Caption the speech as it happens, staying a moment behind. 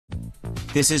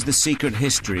This is the secret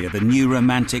history of a new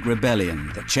romantic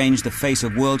rebellion that changed the face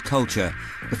of world culture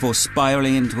before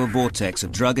spiralling into a vortex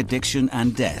of drug addiction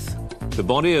and death. The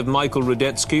body of Michael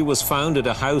Radetzky was found at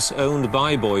a house owned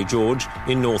by Boy George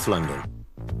in North London.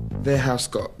 Their house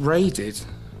got raided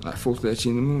at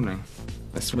 4:30 in the morning.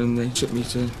 That's when they took me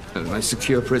to a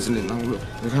secure prison in the whole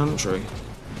of the country.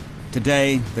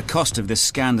 Today, the cost of this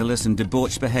scandalous and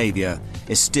debauched behaviour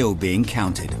is still being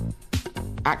counted.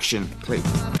 Action, please.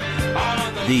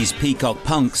 These peacock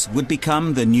punks would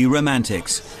become the new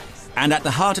romantics. And at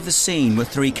the heart of the scene were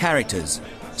three characters: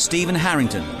 Stephen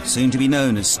Harrington, soon to be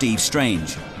known as Steve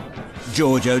Strange;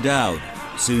 George O'Dowd,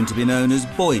 soon to be known as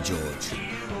Boy George;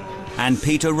 and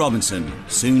Peter Robinson,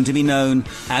 soon to be known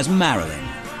as Marilyn.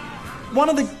 One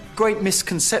of the great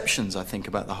misconceptions, I think,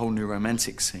 about the whole new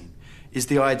romantic scene is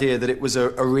the idea that it was a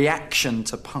reaction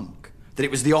to punk, that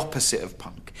it was the opposite of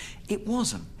punk. It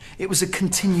wasn't. It was a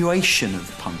continuation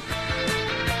of punk.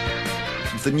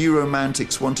 The new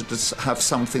romantics wanted to have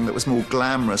something that was more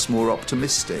glamorous, more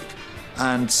optimistic.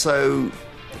 And so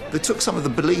they took some of the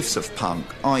beliefs of punk,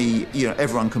 i.e.,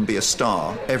 everyone can be a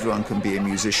star, everyone can be a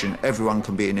musician, everyone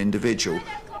can be an individual,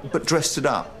 but dressed it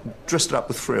up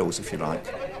with frills, if you like.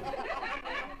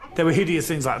 There were hideous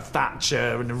things like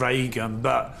Thatcher and Reagan,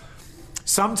 but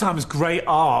sometimes great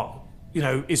art,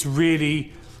 is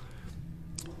really,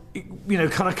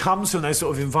 kind of comes from those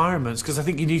sort of environments, because I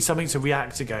think you need something to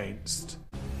react against.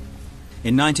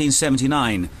 In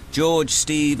 1979, George,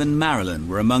 Steve and Marilyn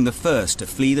were among the first to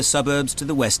flee the suburbs to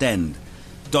the West End,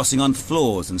 dossing on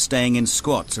floors and staying in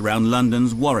squats around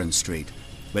London's Warren Street,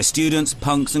 where students,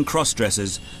 punks and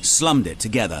cross-dressers slummed it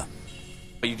together.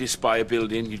 You just spy a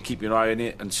building, you'd keep your eye on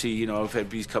it and see, if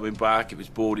everybody's coming back, if it's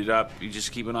boarded up, you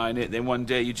just keep an eye on it. Then one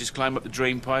day you just climb up the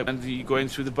drain pipe and you go in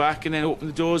through the back and then open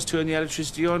the doors, turn the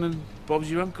electricity on, and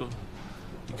Bob's your uncle.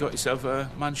 You got yourself a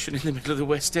mansion in the middle of the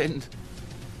West End.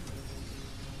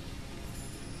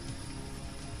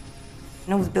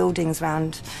 And all the buildings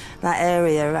around that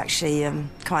area are actually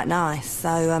quite nice.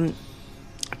 So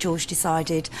George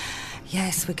decided,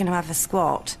 yes, we're going to have a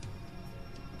squat.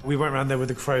 We went around there with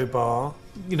a crowbar.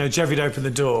 Jev'd opened the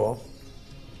door,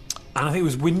 and I think it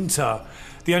was winter.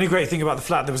 The only great thing about the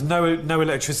flat, there was no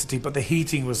electricity, but the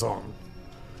heating was on.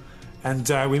 And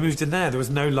we moved in there. There was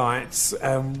no lights.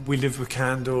 We lived with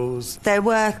candles. There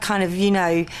were kind of,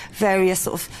 various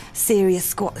sort of serious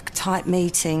squat-type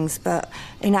meetings, but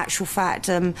in actual fact,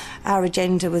 our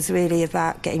agenda was really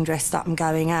about getting dressed up and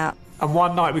going out. And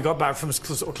one night we got back from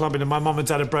sort of clubbing, and my mum and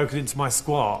dad had broken into my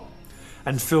squat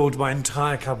and filled my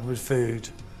entire cupboard with food,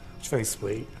 which is very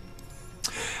sweet.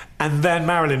 And then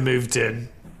Marilyn moved in.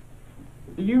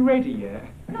 Are you ready yet?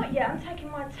 Not yet, I'm taking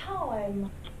my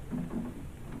time.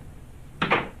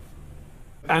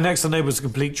 Our next door neighbour was a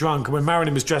complete drunk, and when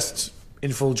Marilyn was dressed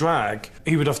in full drag,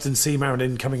 he would often see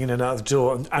Marilyn coming in and out of the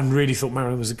door and really thought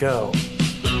Marilyn was a girl.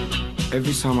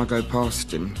 Every time I go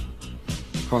past him,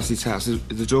 past his house,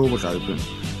 the door would open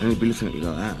and he'd be looking at me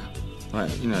like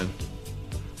that.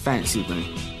 Fancy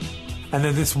me. And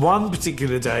then this one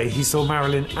particular day, he saw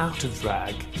Marilyn out of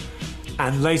drag,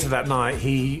 and later that night,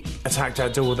 he attacked our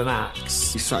door with an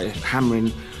axe. He started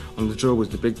hammering on the door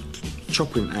with the big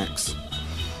chopping axe.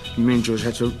 Me and George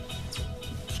had to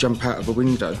jump out of a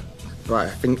window,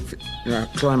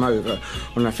 climb over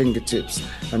on our fingertips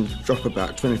and drop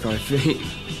about 25 feet.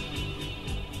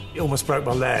 It almost broke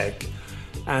my leg,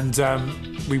 and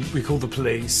we called the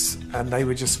police, and they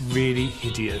were just really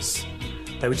hideous.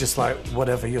 They were just like,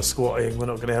 whatever, you're squatting, we're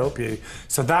not going to help you.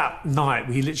 So that night,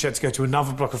 we literally had to go to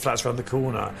another block of flats around the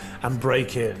corner and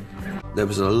break in. There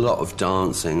was a lot of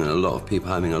dancing and a lot of people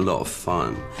having a lot of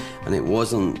fun. And it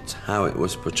wasn't how it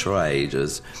was portrayed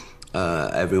as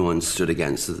everyone stood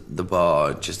against the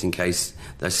bar just in case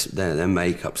their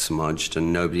makeup smudged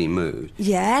and nobody moved.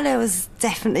 Yeah, there was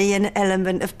definitely an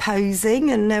element of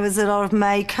posing, and there was a lot of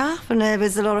makeup, and there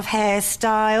was a lot of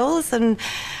hairstyles and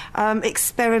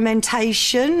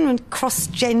experimentation and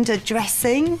cross-gender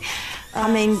dressing.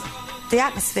 I mean, the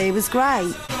atmosphere was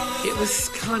great. It was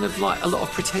kind of like a lot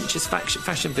of pretentious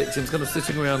fashion victims kind of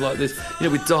sitting around like this,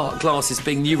 with dark glasses,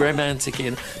 being new romantic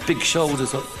and big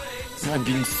shoulders, like, I'm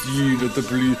being seen at the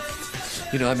Blitz,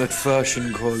 I'm at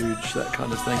fashion college, that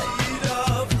kind of thing.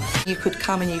 You could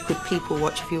come and you could people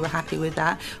watch if you were happy with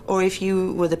that, or if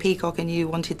you were the peacock and you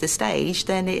wanted the stage,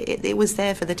 then it was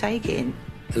there for the taking.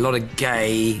 A lot of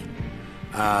gay,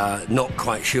 not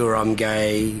quite sure I'm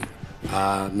gay,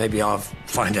 maybe I'll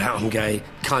find out I'm gay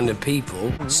kind of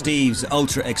people. Steve's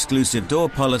ultra-exclusive door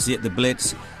policy at the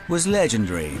Blitz was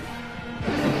legendary.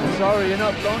 Sorry, you're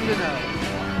not blonde enough.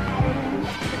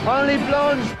 Only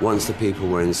blonde. Once the people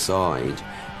were inside,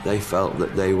 They felt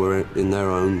that they were in their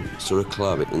own sort of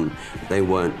club, and they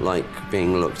weren't like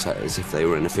being looked at as if they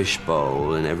were in a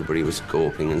fishbowl and everybody was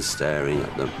gawping and staring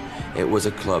at them. It was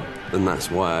a club, and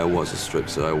that's why I was as strict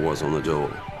as I was on the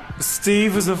door.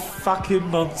 Steve was a fucking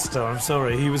monster, I'm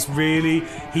sorry.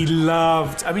 He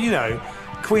loved, I mean, you know,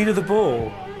 Queen of the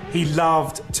Ball. He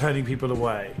loved turning people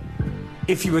away.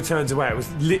 If you were turned away, it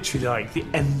was literally like the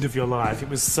end of your life. It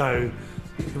was so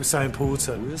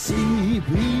important.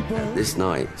 This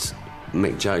night,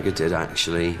 Mick Jagger did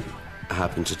actually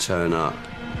happen to turn up.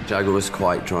 Jagger was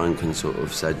quite drunk and sort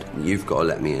of said, "You've got to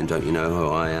let me in, don't you know who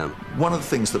I am?" One of the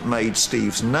things that made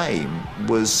Steve's name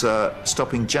was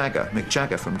stopping Mick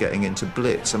Jagger, from getting into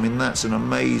Blitz. I mean, that's an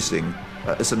amazing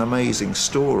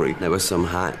story. There was some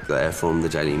hack there from the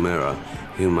Daily Mirror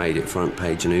who made it front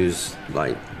page news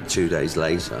like 2 days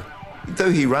later.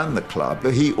 Though he ran the club,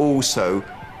 he also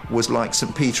was like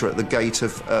St. Peter at the gate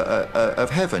of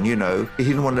heaven, you know. He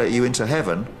didn't want to let you into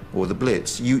heaven, or the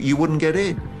Blitz. You wouldn't get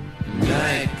in.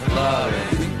 Night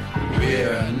clubbing,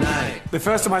 beer night. The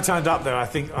first time I turned up there, I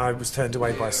think I was turned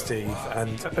away by Steve,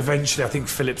 and eventually I think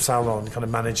Philip Sauron kind of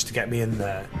managed to get me in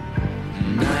there.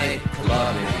 Night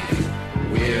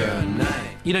clubbing, beer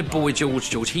night. You know Boy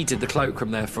George, he did the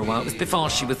cloakroom there for a while. It was before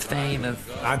she was famous.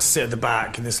 I had to sit at the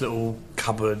back in this little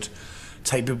cupboard,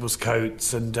 take people's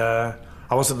coats, and I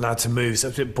wasn't allowed to move, so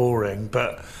it was a bit boring,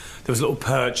 but there was a little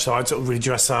perch, so I'd sort of really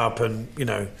dress up and, you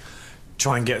know,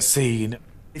 try and get seen.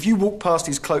 If you walked past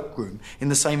his cloakroom in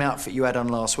the same outfit you had on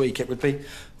last week, it would be,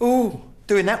 "Ooh,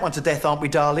 doing that one to death, aren't we,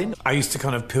 darling?" I used to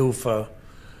kind of pilfer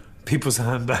people's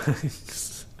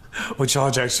handbags or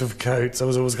charge extra for coats. I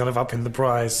was always kind of up in the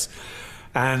price,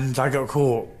 and I got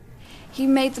caught. He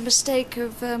made the mistake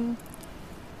of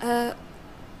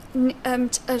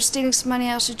stealing some money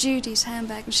out of Judy's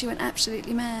handbag, and she went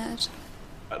absolutely mad.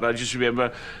 And I just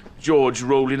remember George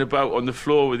rolling about on the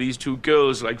floor with these two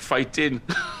girls, like, fighting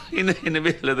in the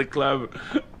middle of the club.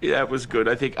 Yeah, it was good.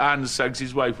 I think Anne Suggs,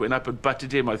 his wife, went up and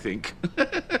butted him, I think.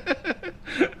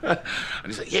 And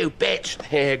he's like, "You bitch,"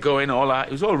 hair going, all that.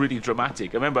 It was all really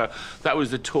dramatic. I remember that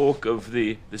was the talk of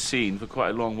the scene for quite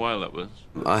a long while, that was.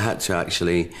 I had to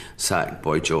actually sack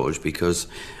Boy George because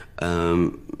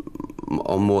on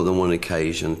more than one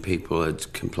occasion people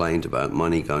had complained about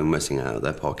money going missing out of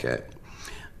their pocket,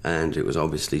 and it was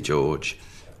obviously George.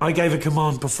 I gave a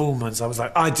command performance. I was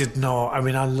like, I did not. I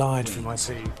mean, I lied through my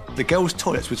teeth. The girls'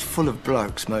 toilets was full of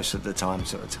blokes most of the time,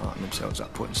 sort of tying themselves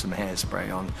up, putting some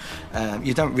hairspray on.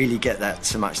 You don't really get that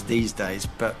so much these days,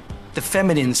 but the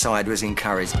feminine side was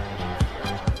encouraged.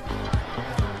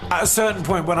 At a certain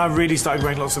point, when I really started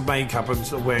wearing lots of makeup and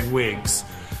sort of wearing wigs,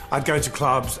 I'd go to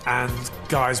clubs and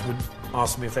guys would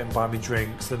ask me if they can buy me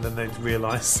drinks, and then they'd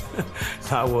realise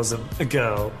that I wasn't a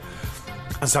girl.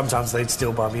 And sometimes they'd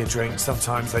still buy me a drink,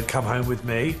 sometimes they'd come home with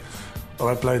me,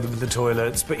 or I'd blow them in the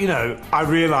toilets. But, you know, I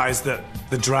realised that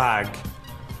the drag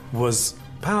was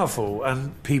powerful,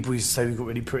 and people used to say, "You've got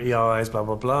really pretty eyes, blah,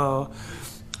 blah, blah."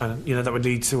 And, you know, that would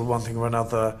lead to one thing or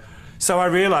another. So I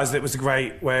realised that it was a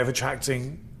great way of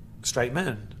attracting straight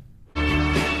men.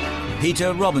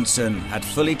 Peter Robinson had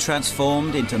fully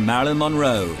transformed into Marilyn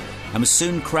Monroe and was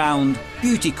soon crowned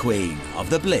Beauty Queen of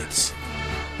the Blitz.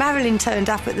 Marilyn turned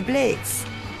up at the Blitz.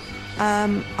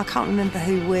 I can't remember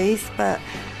who with, but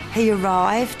he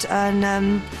arrived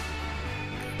and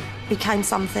became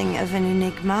something of an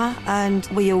enigma, and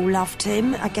we all loved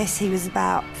him. I guess he was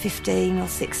about 15 or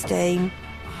 16.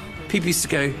 People used to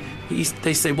go,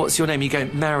 they say, "What's your name?" You go,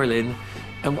 "Marilyn."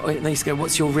 And they used to go,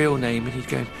 "What's your real name?" And he'd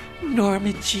go,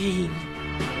 "Norma Jean."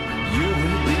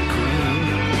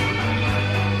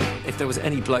 If there was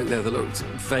any bloke there that looked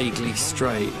vaguely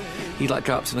straight, he'd like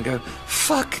go up to him and go,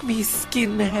 "Fuck me,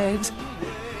 skinhead."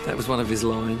 That was one of his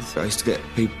lines. I used to get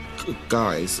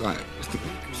guys like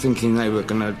thinking they were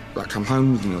gonna like come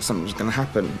home with me or something was gonna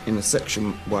happen in a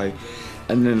sexual way,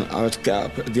 and then I would get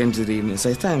up at the end of the evening and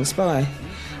say thanks, bye,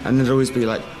 and they'd always be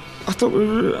like, "I thought we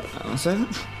were," I said,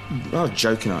 "I was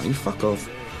joking, aren't you? Fuck off,"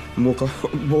 and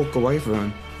walk away from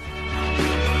him.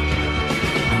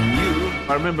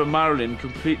 I remember Marilyn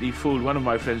completely fooled one of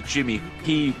my friends, Jimmy.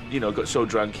 He, you know, got so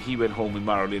drunk, he went home with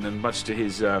Marilyn, and much to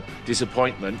his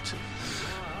disappointment,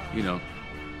 you know,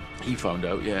 he found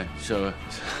out, yeah. So,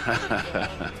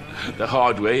 the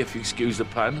hard way, if you excuse the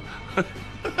pun. There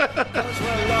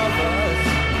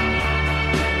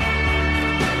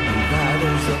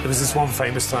was this one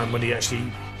famous time when he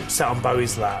actually sat on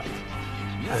Bowie's lap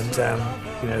and,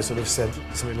 you know, sort of said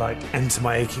something like, "Enter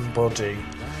my aching body."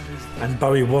 And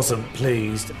Bowie wasn't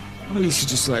pleased. Well, he should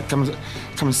just like come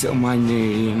and sit on my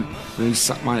knee, and he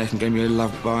sucked my neck and gave me a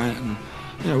love bite, and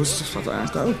you know, it was just like that.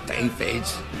 I go, "Oh, David,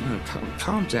 you know,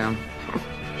 calm down."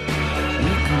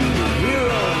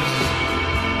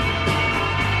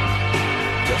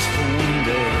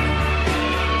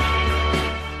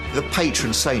 The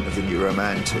patron saint of the New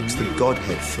Romantics, the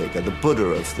godhead figure, the Buddha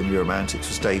of the New Romantics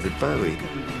was David Bowie,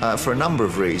 for a number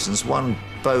of reasons. One,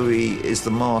 Bowie is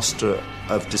the master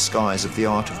of disguise, of the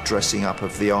art of dressing up,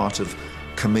 of the art of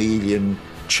chameleon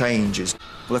changes.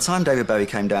 Well, the time David Bowie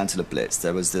came down to the Blitz,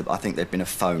 I think there'd been a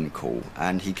phone call,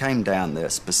 and he came down there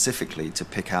specifically to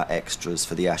pick out extras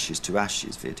for the Ashes to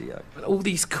Ashes video. All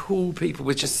these cool people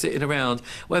were just sitting around,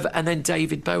 whatever, and then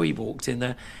David Bowie walked in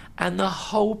there, and the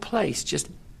whole place just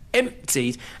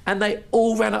emptied, and they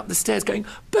all ran up the stairs going,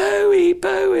 Bowie,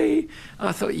 Bowie.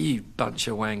 I thought, you bunch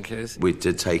of wankers. We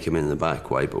did take him in the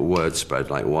back way, but word spread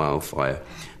like wildfire.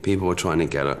 People were trying to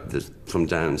get up from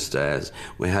downstairs.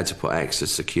 We had to put extra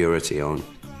security on.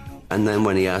 And then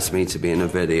when he asked me to be in a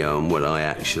video and would I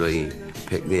actually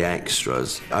pick the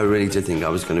extras, I really did think I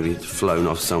was going to be flown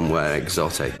off somewhere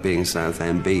exotic, being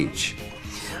Southend Beach.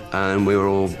 And we were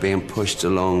all being pushed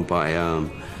along by,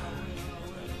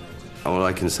 all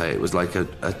I can say, it was like a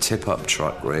tip-up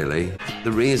truck, really.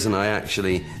 The reason I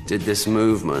actually did this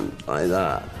movement like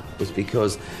that was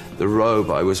because the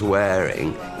robe I was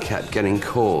wearing kept getting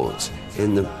caught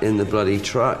in the bloody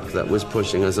truck that was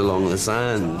pushing us along the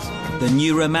sand. The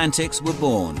New Romantics were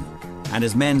born, and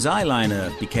as men's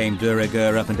eyeliner became de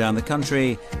rigueur up and down the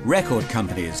country, record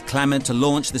companies clamoured to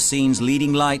launch the scene's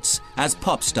leading lights as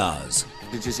pop stars.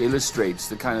 It just illustrates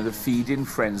the kind of the feed-in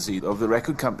frenzy of the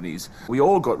record companies. We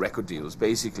all got record deals,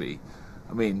 basically.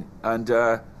 I mean, and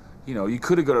you know, you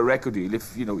could have got a record deal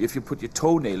if you put your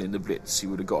toenail in the Blitz, you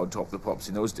would have got on top of the pops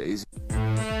in those days.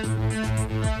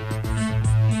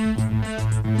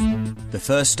 The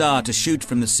first star to shoot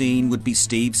from the scene would be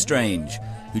Steve Strange,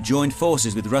 who joined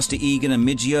forces with Rusty Egan and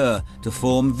Midge Ure to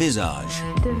form Visage.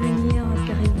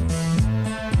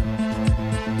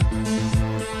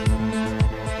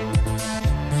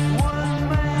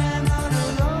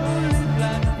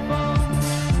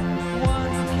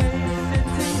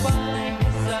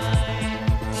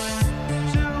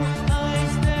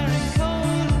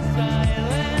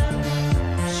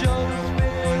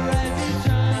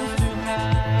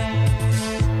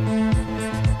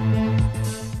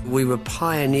 We were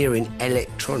pioneering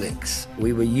electronics.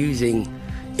 We were using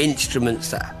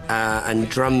instruments and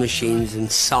drum machines and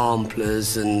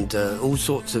samplers and all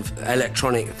sorts of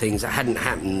electronic things that hadn't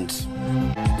happened.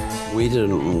 We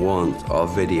didn't want our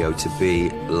video to be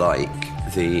like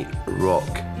the rock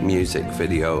music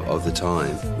video of the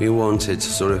time. We wanted to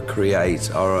sort of create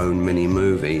our own mini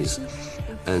movies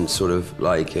and sort of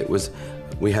like it was.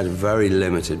 We had a very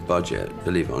limited budget,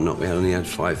 believe it or not. We only had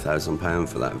 £5,000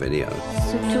 for that video.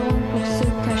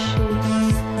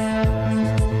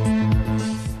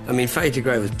 I mean, Fade to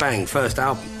Grey was bang, first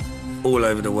album. All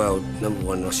over the world,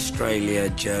 #1 in Australia,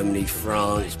 Germany,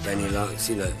 France, Benelux,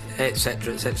 you know,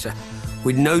 etc., etc.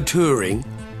 With no touring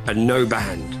and no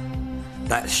band.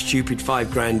 That stupid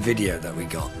 £5 video that we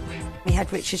got. We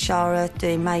had Richard Shara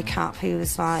doing makeup, who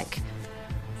was like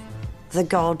the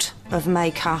god of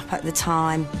makeup at the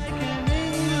time.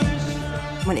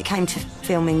 When it came to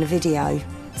filming the video,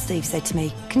 Steve said to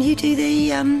me, "Can you do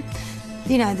the,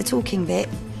 the talking bit?"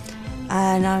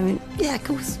 And I went, "Yeah, of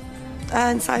course."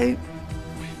 And so,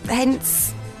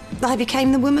 hence, I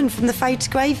became the woman from the Fade to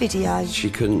Grey video. She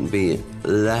couldn't be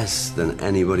less than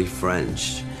anybody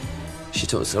French. She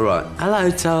talks, all right,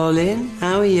 "Hello, darling,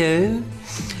 how are you?"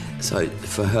 So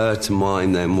for her to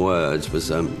mime them words was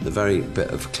a very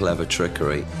bit of clever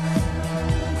trickery.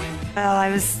 Well, I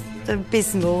was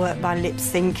abysmal at my lip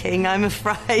syncing, I'm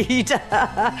afraid.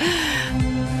 I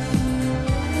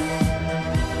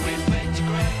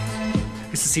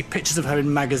used to see pictures of her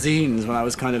in magazines when I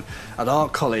was kind of at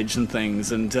art college and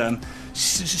things, and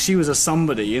she was a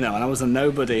somebody, you know, and I was a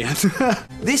nobody.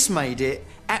 This made it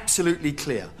absolutely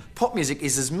clear. Pop music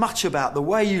is as much about the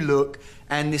way you look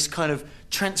and this kind of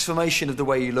transformation of the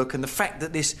way you look, and the fact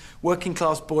that this working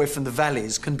class boy from the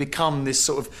valleys can become this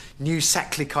sort of new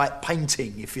Saclicite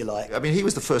painting, if you like. I mean, he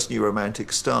was the first New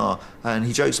Romantic star, and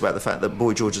he jokes about the fact that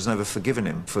Boy George has never forgiven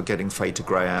him for getting Fade to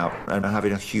Grey out and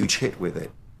having a huge hit with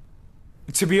it.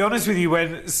 To be honest with you,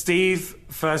 when Steve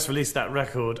first released that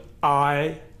record,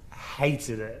 I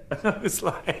hated it. I was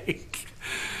like,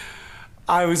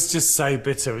 I was just so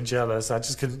bitter and jealous. I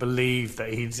just couldn't believe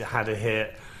that he'd had a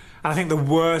hit. And I think the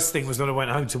worst thing was when I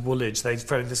went home to Woolwich, they'd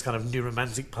thrown this kind of New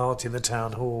Romantic party in the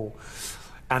town hall,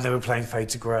 and they were playing Fade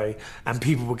to Grey, and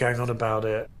people were going on about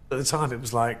it. At the time, it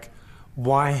was like,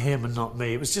 why him and not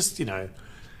me? It was just, you know,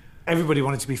 everybody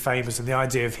wanted to be famous, and the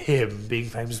idea of him being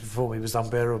famous before me was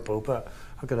unbearable, but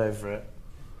I got over it.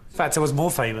 In fact, I was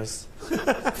more famous.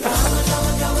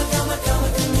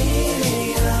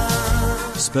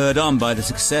 Spurred on by the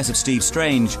success of Steve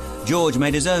Strange, George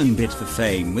made his own bid for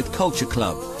fame with Culture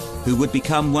Club, who would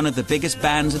become one of the biggest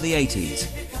bands of the 80s.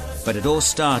 But it all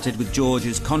started with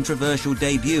George's controversial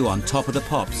debut on Top of the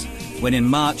Pops, when in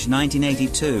March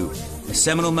 1982, a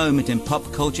seminal moment in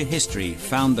pop culture history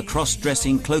found the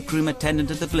cross-dressing cloakroom attendant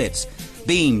of the Blitz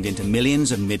beamed into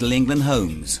millions of Middle England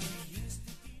homes.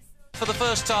 For the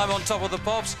first time on Top of the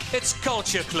Pops, it's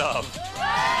Culture Club.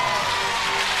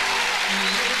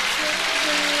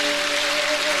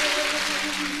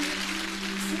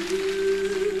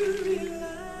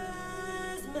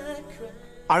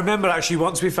 I remember actually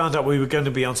once we found out we were going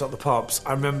to be on Top of the Pops,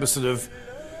 I remember sort of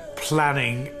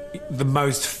planning the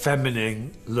most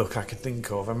feminine look I could think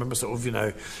of. I remember sort of, you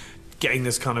know, getting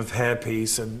this kind of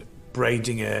hairpiece and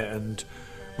braiding it and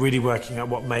really working out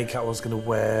what makeup I was going to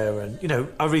wear, and, you know,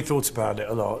 I really thought about it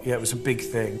a lot. Yeah, it was a big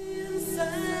thing.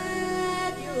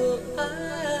 I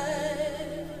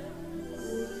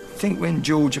think when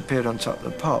George appeared on Top of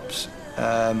the Pops,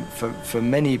 for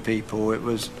many people it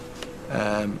was,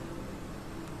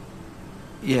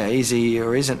 yeah, is he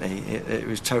or isn't he? It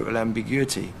was total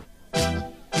ambiguity. Do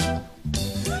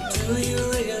you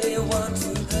really want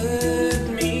to hurt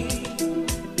me?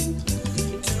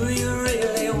 Do you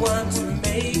really want to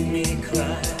make me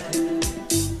cry?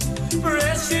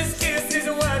 Precious kisses,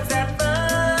 words that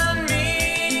burn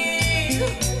me.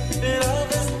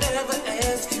 Lovers never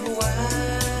ask you why.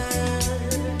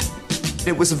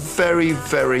 It was a very,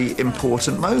 very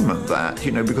important moment, that,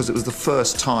 you know, because it was the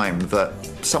first time that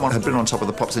someone had been on Top of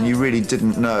the Pops and you really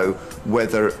didn't know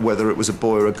whether it was a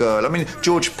boy or a girl. I mean,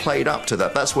 George played up to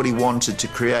that. That's what he wanted to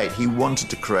create. He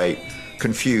wanted to create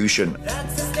confusion.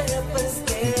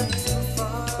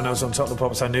 When I was on Top of the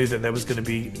Pops, I knew that there was going to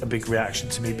be a big reaction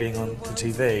to me being on the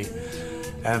TV,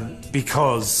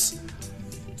 because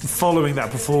following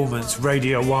that performance,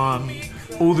 Radio 1,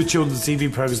 all the children's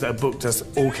TV programmes that had booked us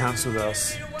all cancelled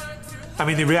us. I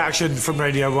mean, the reaction from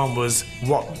Radio 1 was,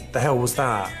 what the hell was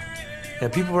that? Yeah,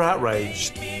 people were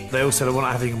outraged. They all said, I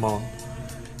wasn't having him on.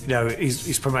 You know,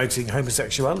 he's promoting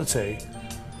homosexuality.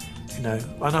 You know,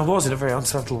 and I was in a very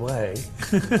unsubtle way.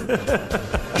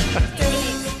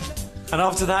 And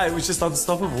after that, it was just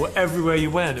unstoppable. Everywhere you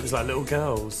went, it was like little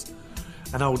girls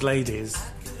and old ladies.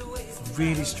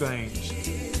 Really strange.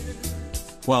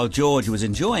 While George was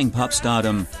enjoying pop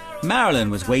stardom,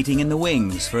 Marilyn was waiting in the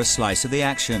wings for a slice of the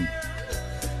action.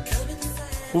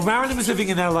 Well, Marilyn was living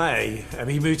in LA, and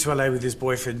he moved to LA with his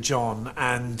boyfriend John,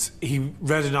 and he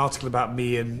read an article about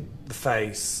me in The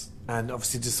Face, and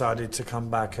obviously decided to come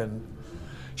back, and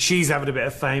she's having a bit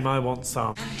of fame, I want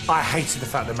some. I hated the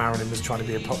fact that Marilyn was trying to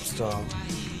be a pop star.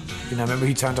 You know, I remember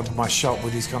he turned up at my shop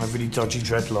with these kind of really dodgy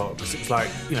dreadlocks. It was like,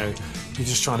 you know, you're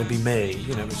just trying to be me,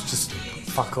 you know, it was just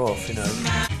fuck off, you know.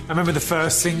 I remember the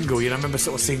first single, you know, I remember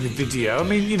sort of seeing the video, I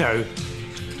mean, you know,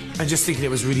 and just thinking it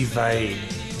was really vain.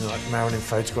 You know, like Marilyn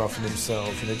photographing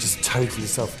himself, you know, just totally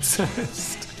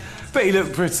self-obsessed. But he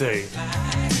looked pretty.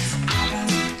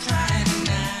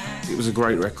 It was a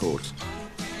great record,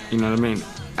 you know what I mean?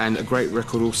 And a great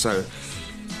record also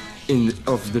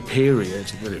of the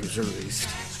period that it was released.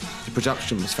 The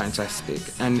production was fantastic,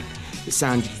 and it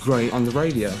sounded great on the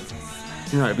radio.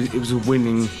 You know, it was a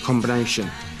winning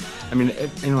combination. I mean,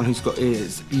 anyone who's got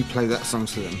ears, you play that song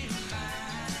to them,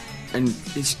 and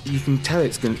you can tell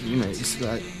it's going to, you know, it's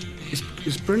like,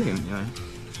 it's brilliant, you know.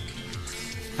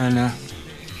 And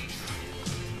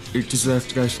it deserved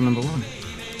to go to #1.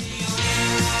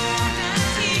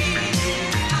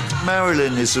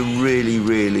 Marilyn is a really,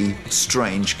 really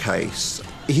strange case.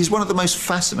 He's one of the most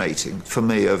fascinating, for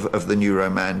me, of the New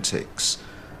Romantics.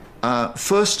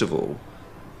 First of all,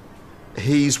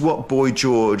 he's what Boy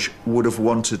George would have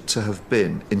wanted to have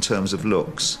been in terms of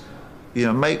looks. You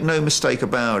know, make no mistake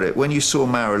about it, when you saw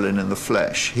Marilyn in the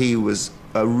flesh, he was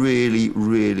a really,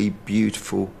 really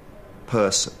beautiful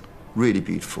person. Really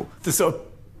beautiful. The sort of,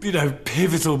 you know,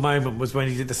 pivotal moment was when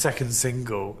he did the second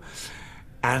single,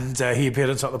 and he appeared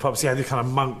on Top of the Pops. He had the kind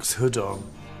of monk's hood on.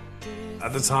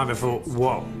 At the time, I thought,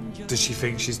 what does she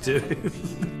think she's doing?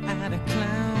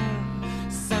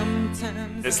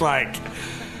 It's like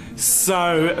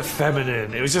so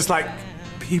feminine. It was just like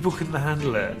people couldn't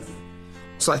handle it.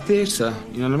 It's like theatre,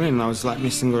 you know what I mean? I was like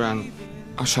messing around.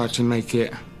 I tried to make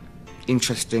it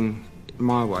interesting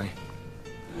my way.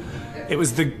 It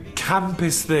was the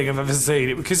campest thing I've ever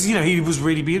seen. Because, you know, he was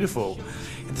really beautiful.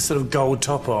 He had the sort of gold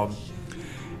top on.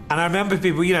 And I remember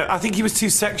people, you know, I think he was too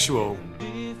sexual.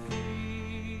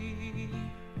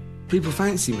 People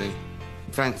fancy me.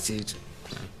 Fancied,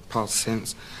 you know, past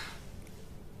tense,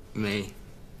 me.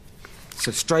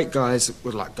 So straight guys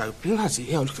would like go, bloody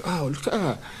hell, look at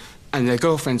her. And their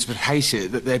girlfriends would hate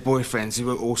it that their boyfriends, who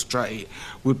were all straight,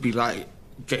 would be like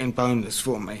getting bonus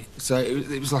for me. So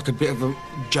it was like a bit of a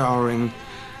jarring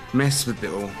mess with it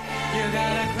all.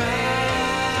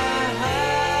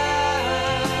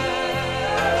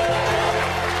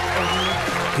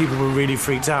 People were really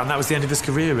freaked out, and that was the end of his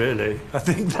career, really. I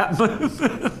think that moment.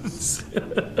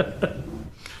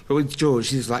 But with George,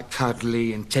 he's like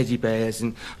cuddly and teddy bears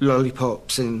and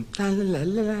lollipops and la la la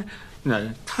la la. You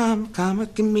know, come a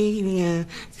chameleon.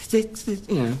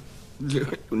 You know,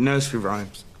 nursery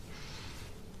rhymes.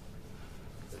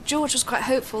 George was quite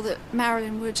hopeful that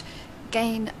Marilyn would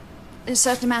gain a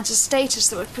certain amount of status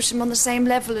that would put him on the same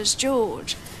level as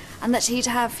George, and that he'd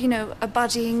have, you know, a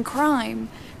buddy in crime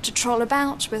to troll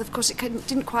about with. Of course, it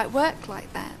didn't quite work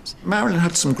like that. Marilyn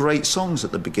had some great songs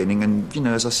at the beginning, and you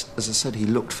know, as I said, he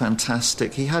looked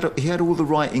fantastic. He had all the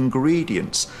right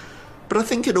ingredients, but I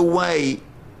think in a way,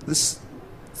 this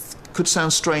could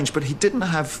sound strange, but he didn't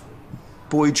have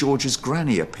Boy George's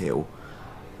granny appeal.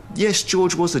 Yes,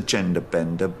 George was a gender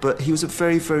bender, but he was a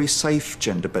very, very safe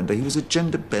gender bender. He was a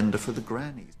gender bender for the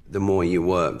grannies. The more you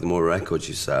work, the more records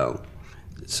you sell.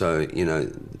 So, you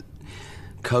know,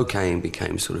 cocaine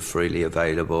became sort of freely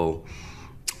available,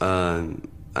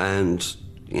 and,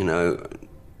 you know,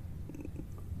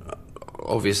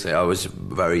 obviously I was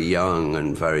very young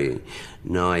and very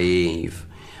naive.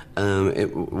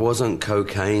 It wasn't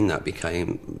cocaine that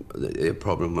became a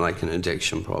problem, like an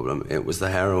addiction problem. It was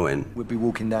the heroin. We'd be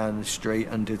walking down the street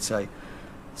and they'd say,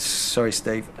 "Sorry,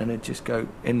 Steve," and it'd just go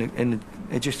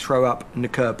it'd just throw up in the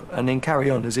curb and then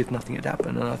carry on as if nothing had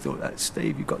happened. And I thought, "That's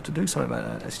Steve. You've got to do something about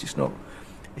that. It's just not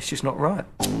right."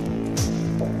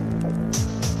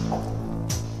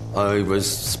 I was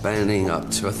spending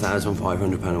up to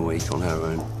 £1,500 a week on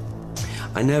heroin.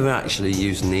 I never actually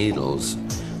used needles.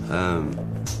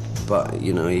 But,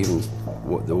 you know, even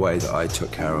the way that I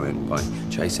took heroin by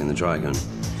chasing the dragon,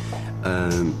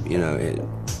 you know,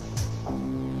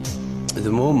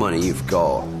 the more money you've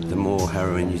got, the more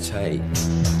heroin you take.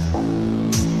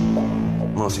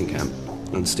 Martin Kemp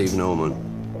and Steve Norman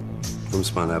from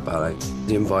Spandau Ballet,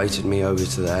 they invited me over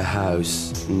to their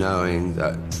house knowing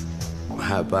that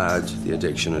how bad the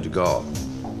addiction had got,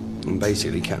 and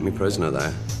basically kept me prisoner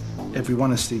there. Every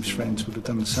one of Steve's friends would have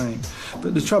done the same.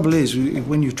 But the trouble is,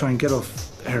 when you try and get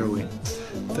off heroin,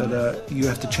 that you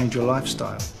have to change your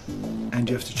lifestyle and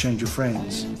you have to change your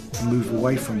friends and move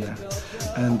away from that.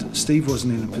 And Steve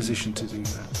wasn't in a position to do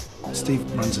that. Steve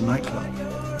runs a nightclub.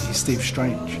 He's Steve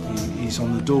Strange. He's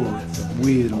on the door of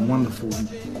weird and wonderful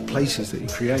places that he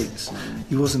creates.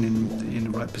 He wasn't in the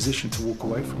right position to walk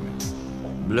away from it.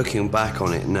 Looking back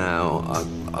on it now,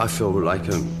 I feel like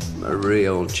a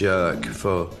real jerk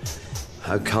for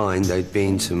how kind they'd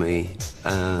been to me.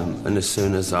 And as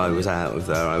soon as I was out of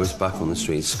there, I was back on the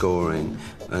street scoring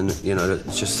and, you know,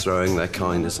 just throwing their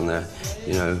kindness and their,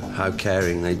 you know, how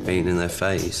caring they'd been in their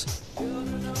face.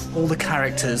 All the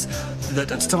characters that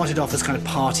had started off as kind of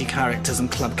party characters and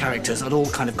club characters had all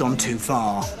kind of gone too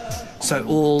far. So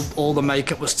all the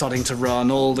makeup was starting to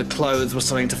run, all the clothes were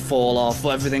starting to fall off,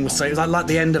 everything was starting, it was like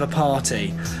the end of a party,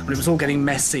 when it was all getting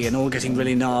messy and all getting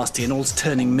really nasty and all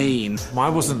turning mean. I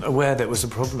wasn't aware that it was a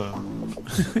problem.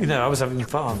 You know, I was having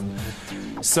fun.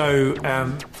 So,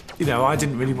 you know, I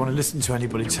didn't really want to listen to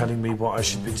anybody telling me what I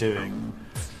should be doing.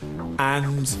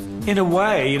 And in a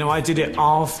way, you know, I did it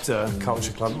after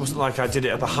Culture Club. It wasn't like I did it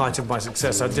at the height of my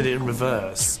success. I did it in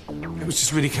reverse. It was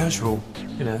just really casual,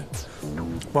 you know.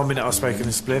 1 minute I was smoking a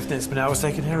spliff, next minute I was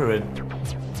taking heroin.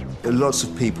 Lots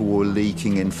of people were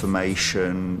leaking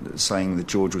information, saying that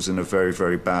George was in a very,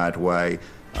 very bad way.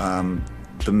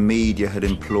 The media had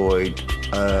employed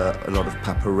a lot of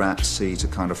paparazzi to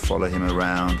kind of follow him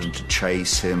around and to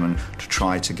chase him and to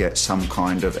try to get some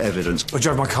kind of evidence. I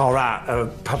drove my car out,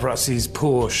 paparazzi's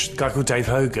Porsche, a guy called Dave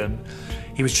Hogan.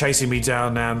 He was chasing me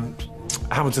down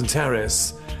Hamilton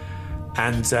Terrace,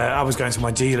 and I was going to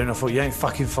my dealer and I thought, you ain't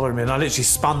fucking following me. And I literally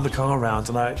spun the car around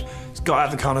and I got out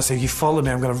of the car and I said, if you follow me,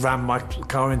 I'm going to ram my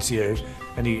car into you.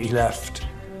 And he left.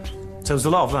 So there was a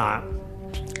lot of that.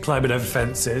 Climbing over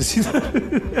fences, you know,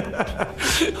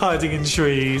 hiding in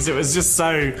trees. It was just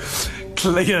so,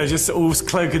 you know, just all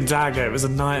cloak and dagger. It was a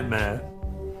nightmare.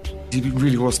 He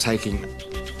really was taking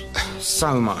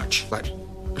so much, like,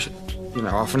 you know,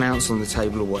 half an ounce on the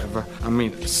table or whatever. I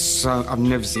mean, so I've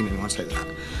never seen anyone take that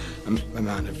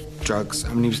amount of drugs.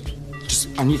 I mean, he was just,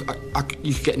 and you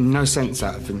could get no sense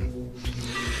out of him.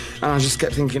 And I just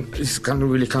kept thinking, this is going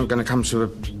to come to a,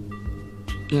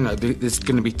 you know, there's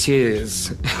going to be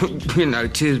tears, you know,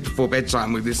 tears before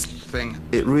bedtime with this thing.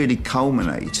 It really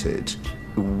culminated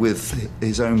with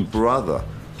his own brother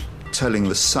telling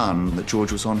the son that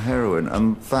George was on heroin,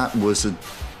 and that was a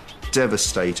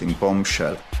devastating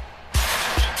bombshell.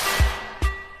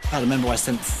 I remember I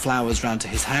sent flowers round to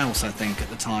his house, I think, at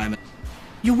the time.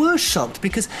 You were shocked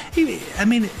because, I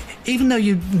mean, even though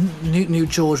you knew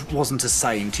George wasn't a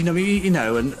saint, and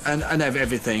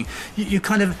everything, you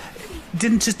kind of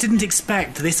didn't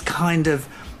expect this kind of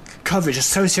coverage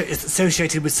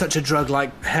associated with such a drug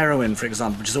like heroin, for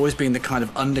example, which has always been the kind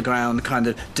of underground, kind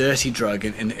of dirty drug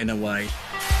in a way.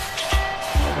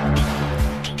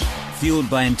 Fueled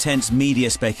by intense media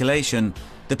speculation,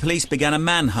 the police began a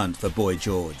manhunt for Boy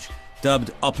George,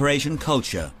 dubbed Operation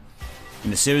Culture.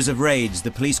 In a series of raids,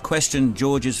 the police questioned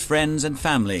George's friends and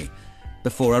family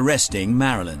before arresting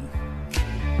Marilyn.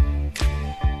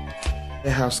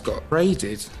 Their house got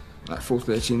raided at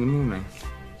 4:30 in the morning.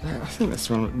 I think that's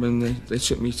when they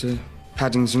took me to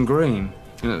Paddington Green.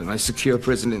 They secure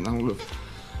prison in the whole of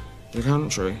the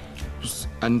country.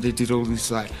 And they did all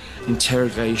these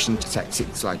interrogation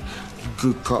tactics, like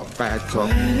good cop, bad cop.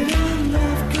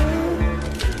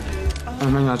 I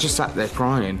mean, I just sat there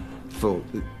crying for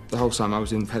the whole time I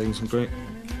was in Paddington Green.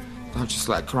 I was just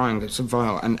crying, it's so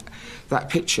vile. And that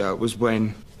picture was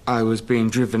when I was being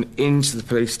driven into the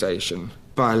police station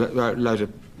by a load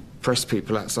of press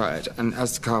people outside. And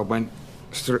as the car went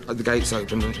through, the gates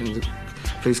opened and the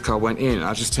police car went in,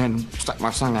 I just turned, stuck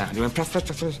my tongue out and he went, pluff, pluff,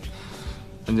 pluff, pluff.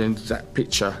 And then that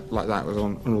picture like that was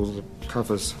on all the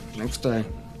covers the next day.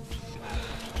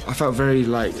 I felt very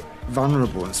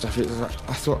vulnerable and stuff.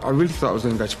 I really thought I was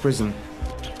going to go to prison.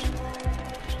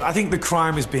 I think the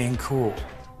crime is being caught.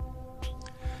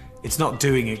 It's not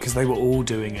doing it because they were all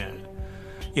doing it.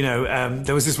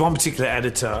 There was this one particular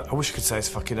editor, I wish I could say his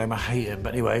fucking name, I hate him,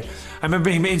 but anyway, I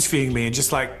remember him interviewing me and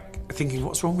just thinking,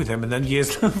 what's wrong with him? And then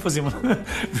years later,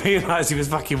 realised he was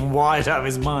fucking wired out of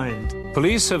his mind.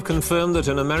 Police have confirmed that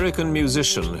an American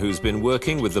musician who's been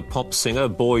working with the pop singer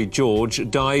Boy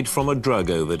George died from a drug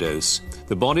overdose.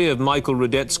 The body of Michael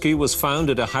Radetzky was found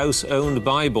at a house owned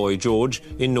by Boy George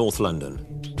in North London.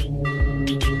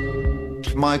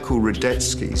 Michael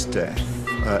Radetzky's death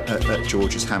at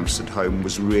George's Hampstead home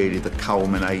was really the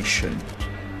culmination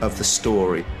of the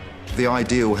story. The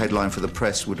ideal headline for the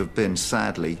press would have been,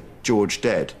 sadly, George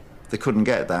dead. They couldn't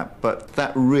get that, but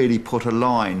that really put a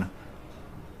line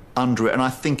under it, and I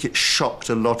think it shocked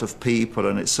a lot of people,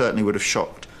 and it certainly would have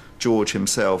shocked George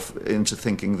himself into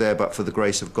thinking, there but for the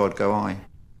grace of God go I.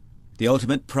 The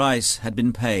ultimate price had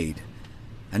been paid.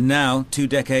 And now, 2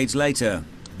 decades later,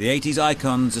 the 80s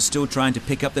icons are still trying to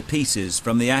pick up the pieces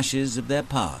from the ashes of their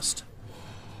past.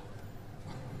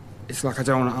 It's I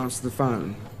don't want to answer the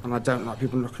phone, and I don't like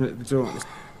people knocking at the door.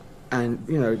 And,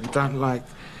 don't like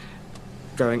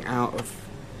going out of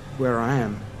where I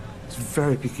am. It's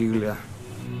very peculiar.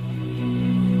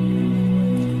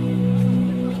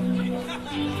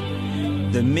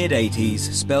 The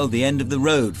mid-80s spelled the end of the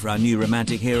road for our new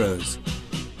romantic heroes.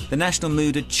 The national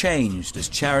mood had changed as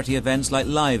charity events like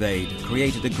Live Aid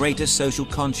created a greater social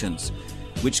conscience,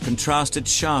 which contrasted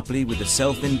sharply with the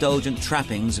self-indulgent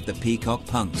trappings of the peacock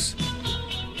punks.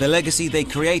 The legacy they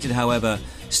created, however,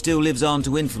 still lives on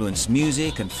to influence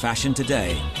music and fashion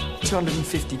today.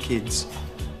 250 kids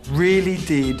really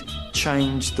did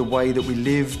change the way that we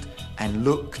lived and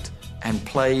looked and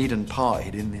played and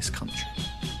partied in this country.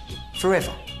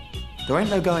 Forever. There ain't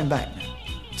no going back now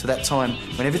to that time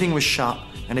when everything was shut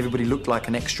and everybody looked like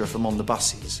an extra from on the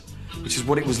buses, which is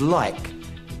what it was like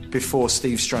before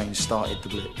Steve Strange started the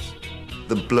Blitz.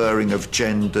 The blurring of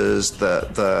genders,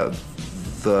 the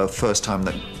first time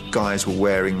that guys were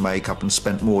wearing makeup and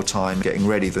spent more time getting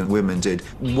ready than women did,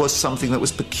 was something that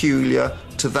was peculiar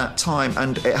to that time,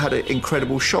 and it had an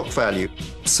incredible shock value,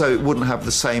 so it wouldn't have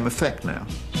the same effect now.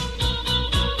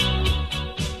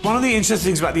 One of the interesting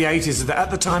things about the 80s is that at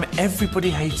the time everybody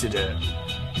hated it.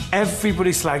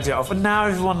 Everybody slagged it off, and now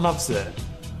everyone loves it,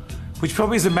 which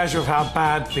probably is a measure of how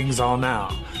bad things are now.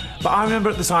 But I remember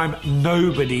at the time,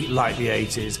 nobody liked the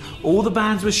 80s. All the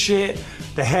bands were shit,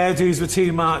 the hairdos were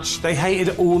too much, they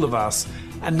hated all of us.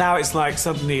 And now it's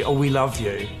suddenly, oh, we love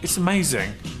you. It's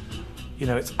amazing.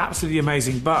 It's absolutely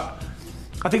amazing. But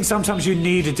I think sometimes you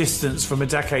need a distance from a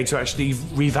decade to actually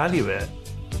revalue it.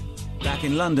 Back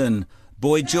in London,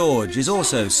 Boy George is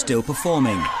also still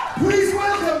performing. Please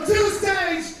welcome to the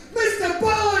stage, Mr.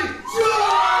 Boy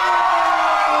George!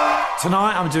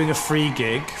 Tonight I'm doing a free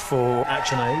gig for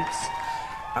Action Aids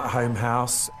at Home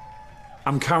House.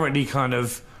 I'm currently kind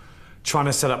of trying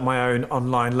to set up my own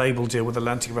online label deal with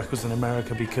Atlantic Records in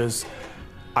America because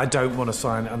I don't want to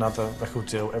sign another record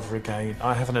deal ever again.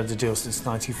 I haven't had a deal since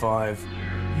 '95.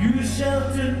 You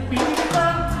sheltered me from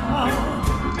harm,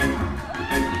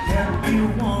 kept me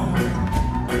warm,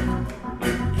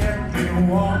 kept me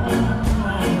warm.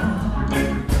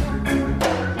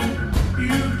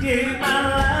 You gave my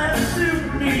life to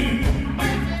me.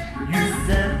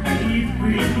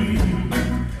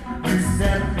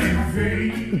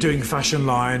 doing fashion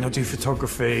line, I do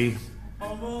photography,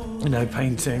 you know,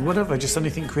 painting, whatever, just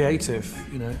anything creative,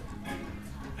 you know.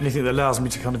 Anything that allows me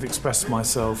to kind of express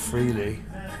myself freely.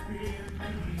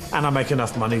 And I make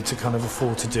enough money to kind of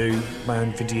afford to do my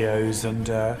own videos and,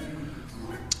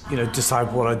 you know,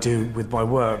 decide what I do with my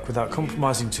work without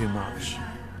compromising too much.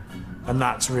 And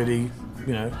that's really,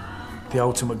 you know, the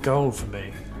ultimate goal for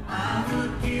me.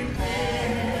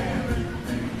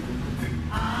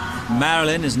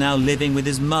 Marilyn is now living with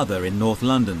his mother in North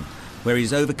London, where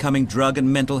he's overcoming drug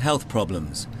and mental health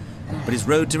problems. But his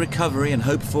road to recovery and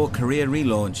hope-for career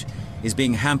relaunch is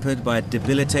being hampered by a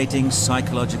debilitating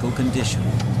psychological condition.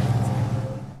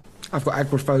 I've got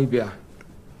agoraphobia,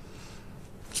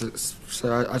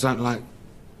 so I don't like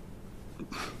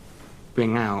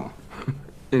being out.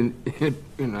 You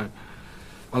know,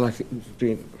 I like it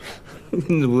being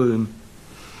in the room.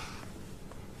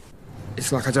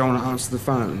 It's like I don't want to answer the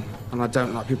phone, and I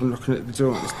don't like people knocking at the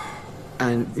doors.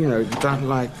 And, you know, I don't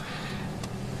like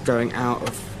going out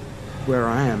of where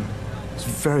I am. It's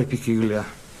very peculiar.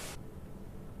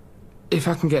 If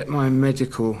I can get my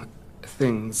medical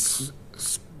things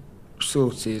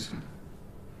sorted,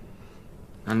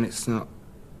 and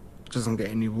doesn't get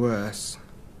any worse,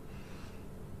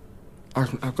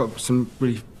 I've got some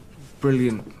really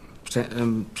brilliant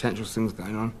potential things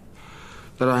going on,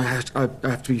 but I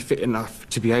have to be fit enough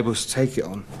to be able to take it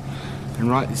on. And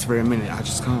right this very minute, I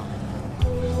just can't.